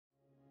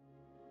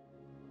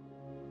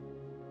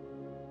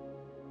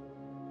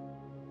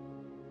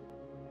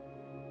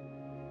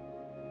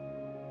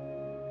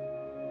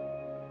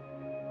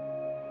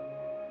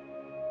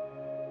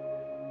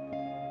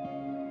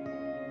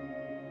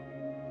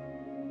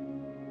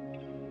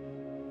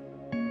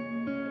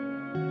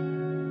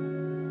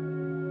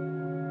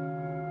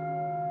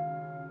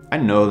I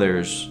know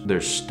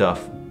there's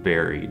stuff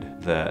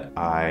buried that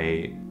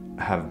I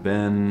have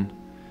been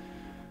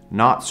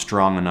not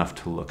strong enough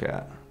to look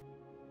at.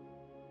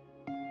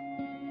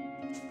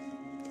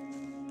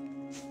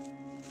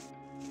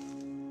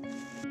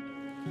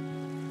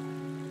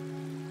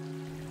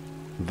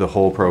 The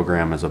whole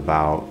program is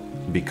about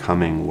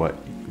becoming what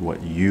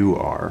you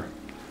are.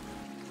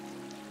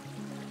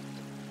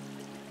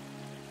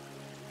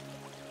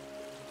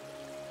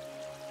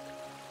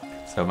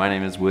 So my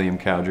name is William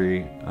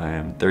Cowdry. I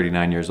am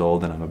 39 years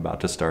old and I'm about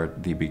to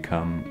start the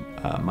Become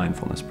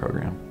Mindfulness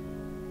program.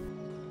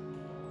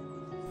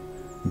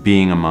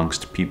 Being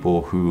amongst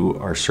people who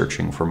are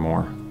searching for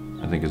more,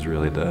 I think is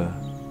really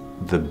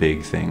the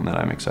big thing that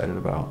I'm excited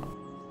about.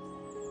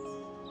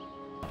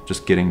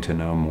 Just getting to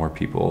know more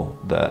people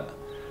that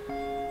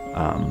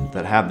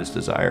that have this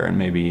desire and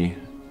maybe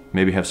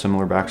have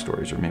similar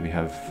backstories, or maybe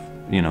have,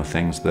 you know,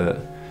 things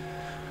that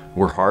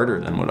were harder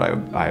than what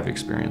I have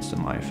experienced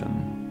in life,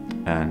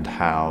 and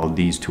how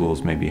these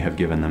tools maybe have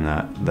given them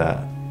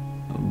that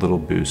little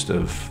boost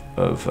of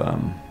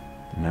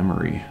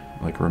memory,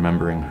 like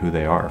remembering who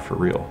they are for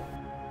real.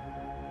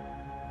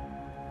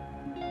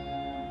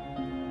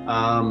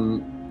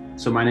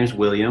 So my name's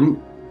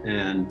William,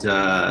 and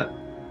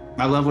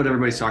I love what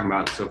everybody's talking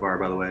about so far,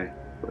 by the way.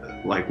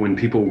 Like when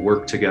people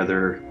work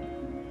together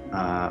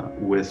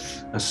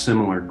with a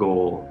similar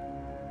goal,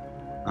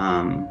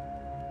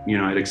 you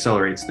know, it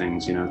accelerates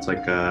things. You know, it's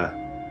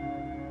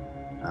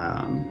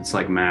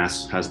like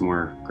mass has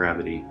more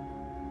gravity.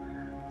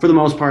 For the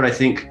most part, I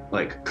think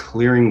like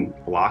clearing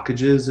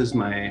blockages is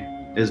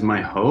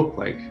my hope.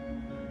 Like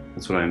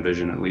that's what I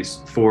envision, at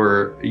least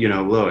for, you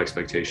know, low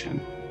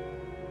expectation.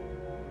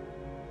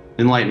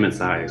 Enlightenment's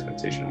the high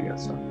expectation, I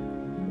guess. So.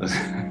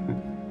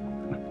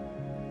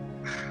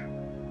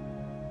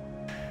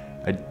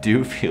 I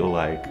do feel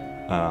like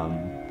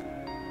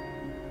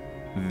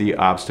the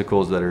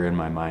obstacles that are in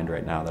my mind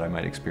right now that I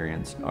might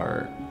experience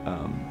are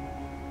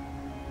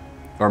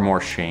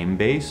more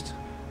shame-based.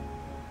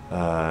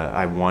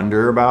 I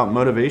wonder about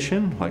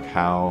motivation, like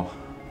how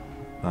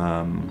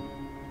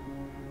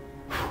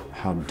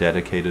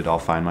dedicated I'll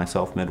find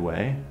myself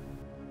midway.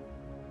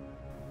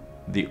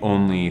 The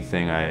only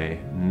thing I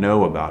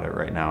know about it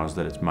right now is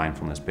that it's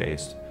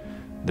mindfulness-based.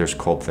 There's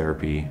cold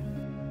therapy,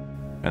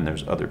 and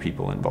there's other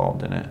people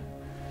involved in it.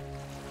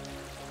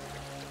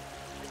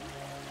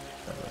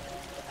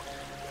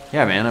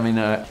 Yeah, man, I mean,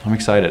 I'm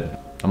excited.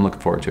 I'm looking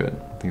forward to it.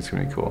 I think it's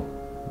gonna be cool.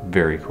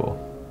 Very cool.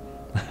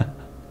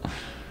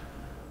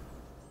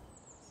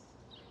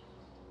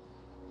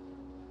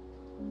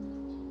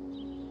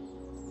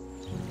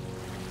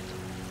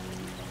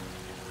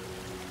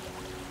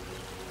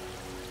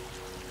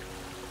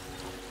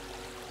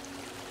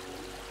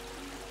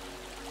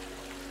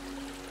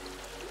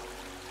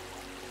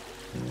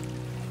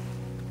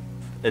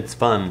 It's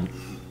fun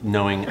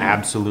knowing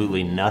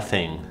absolutely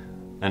nothing.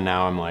 And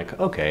now I'm like,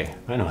 okay,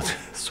 I know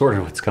sort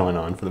of what's going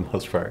on for the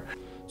most part.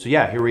 So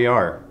yeah, here we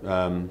are,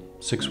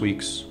 6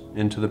 weeks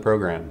into the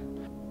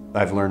program.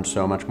 I've learned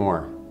so much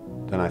more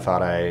than I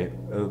thought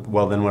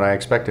than what I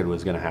expected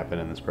was gonna happen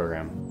in this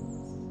program.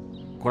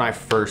 When I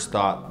first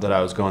thought that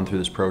I was going through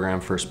this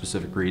program for a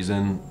specific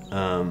reason,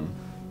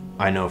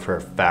 I know for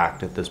a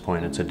fact at this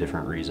point it's a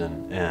different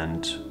reason,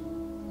 and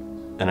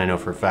I know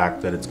for a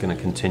fact that it's gonna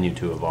continue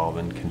to evolve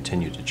and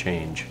continue to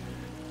change.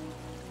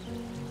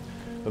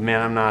 But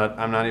man,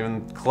 I'm not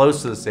even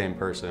close to the same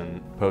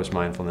person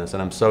post-mindfulness,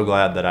 and I'm so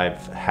glad that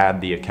I've had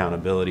the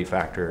accountability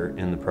factor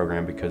in the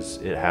program, because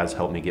it has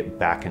helped me get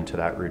back into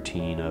that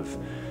routine of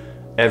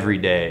every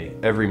day,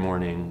 every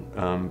morning,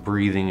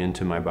 breathing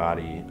into my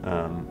body,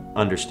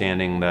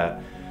 understanding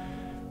that,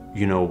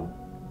 you know,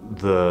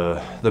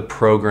 the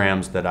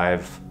programs that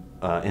I've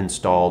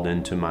installed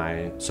into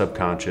my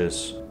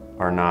subconscious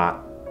are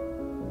not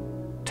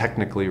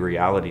technically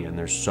reality, and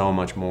there's so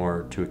much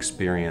more to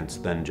experience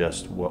than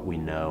just what we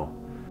know.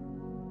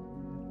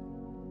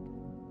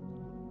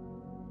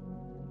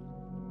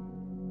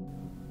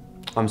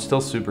 I'm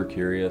still super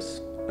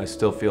curious. I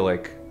still feel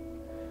like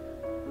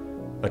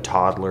a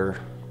toddler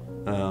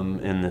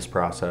in this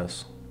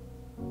process.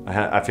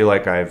 I feel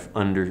like I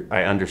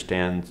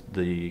understand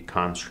the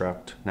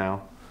construct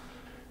now,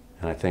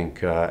 and I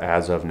think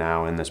as of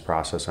now in this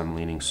process I'm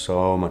leaning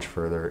so much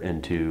further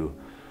into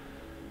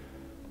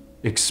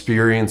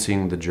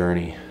experiencing the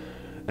journey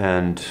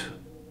and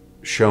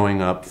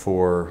showing up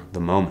for the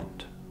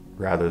moment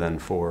rather than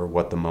for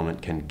what the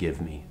moment can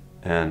give me.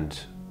 And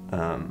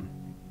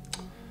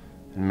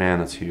man,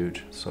 that's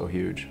huge, so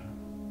huge.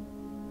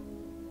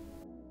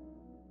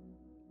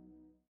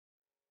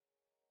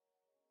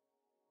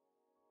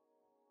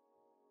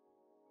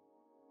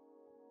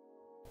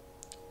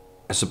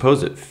 I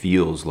suppose it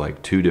feels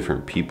like two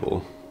different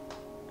people.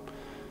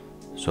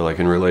 So like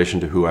in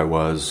relation to who I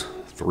was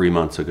 3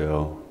 months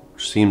ago,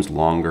 which seems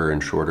longer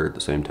and shorter at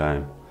the same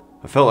time,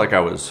 I felt like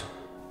I was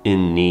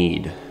in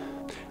need.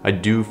 I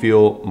do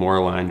feel more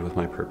aligned with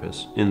my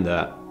purpose in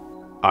that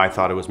I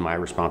thought it was my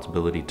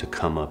responsibility to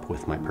come up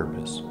with my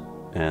purpose.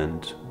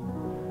 And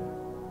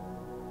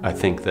I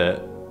think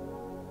that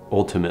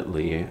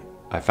ultimately,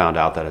 I found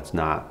out that it's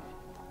not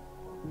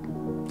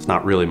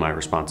really my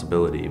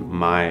responsibility.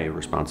 My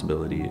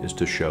responsibility is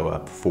to show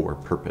up for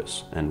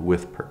purpose and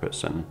with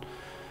purpose and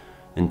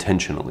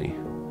intentionally.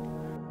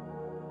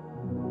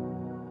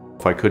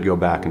 If I could go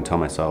back and tell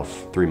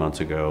myself 3 months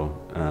ago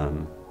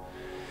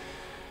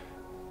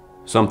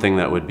something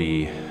that would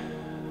be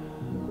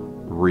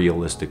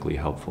realistically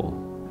helpful,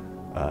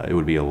 it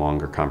would be a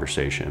longer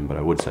conversation, but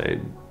I would say,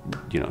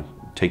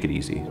 take it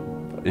easy.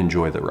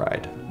 Enjoy the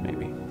ride,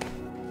 maybe.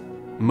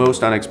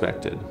 Most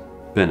unexpected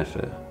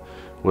benefit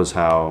was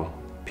how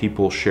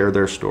people share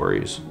their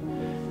stories,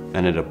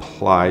 and it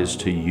applies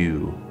to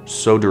you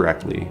so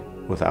directly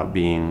without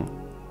being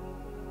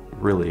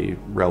really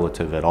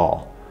relative at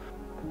all.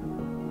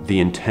 The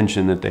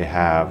intention that they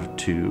have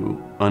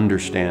to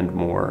understand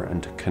more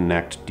and to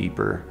connect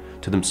deeper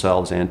to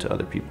themselves and to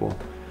other people,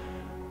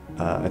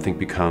 I think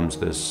becomes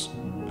this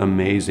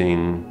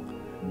amazing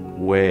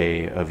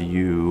way of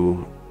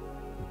you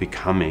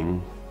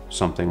becoming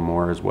something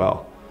more as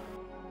well.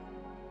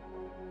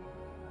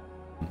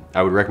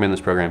 I would recommend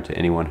this program to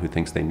anyone who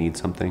thinks they need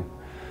something,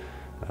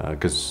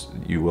 because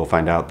you will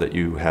find out that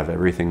you have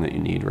everything that you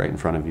need right in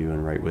front of you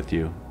and right with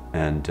you.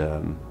 And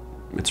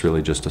it's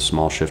really just a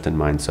small shift in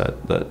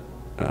mindset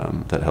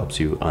that helps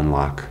you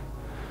unlock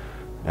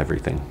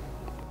everything.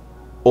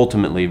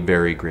 Ultimately,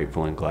 very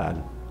grateful and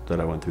glad that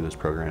I went through this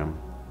program.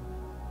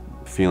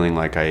 Feeling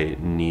like I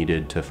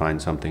needed to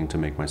find something to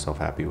make myself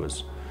happy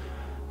was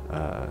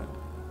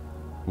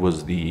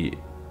the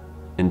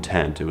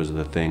intent. It was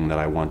the thing that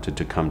I wanted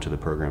to come to the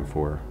program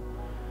for.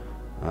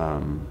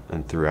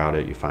 And throughout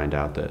it, you find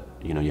out that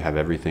you have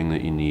everything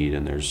that you need,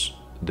 and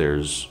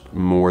there's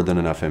more than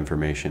enough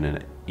information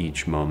in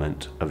each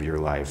moment of your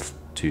life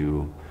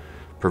to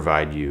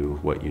provide you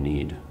what you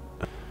need.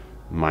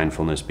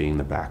 Mindfulness being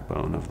the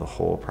backbone of the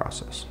whole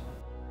process.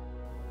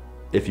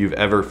 If you've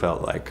ever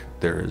felt like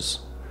there is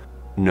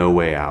no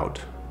way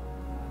out,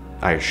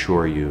 I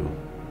assure you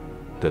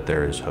that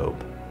there is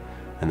hope,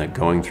 and that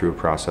going through a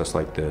process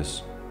like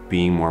this,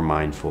 being more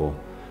mindful,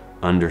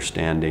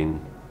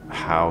 understanding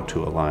how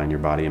to align your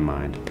body and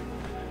mind,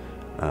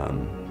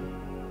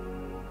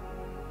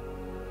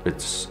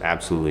 it's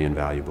absolutely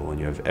invaluable, and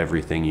you have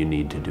everything you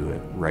need to do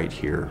it right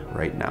here,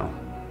 right now.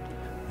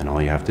 And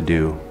all you have to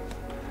do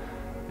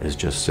is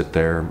just sit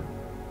there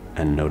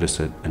and notice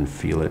it and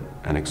feel it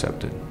and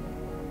accept it.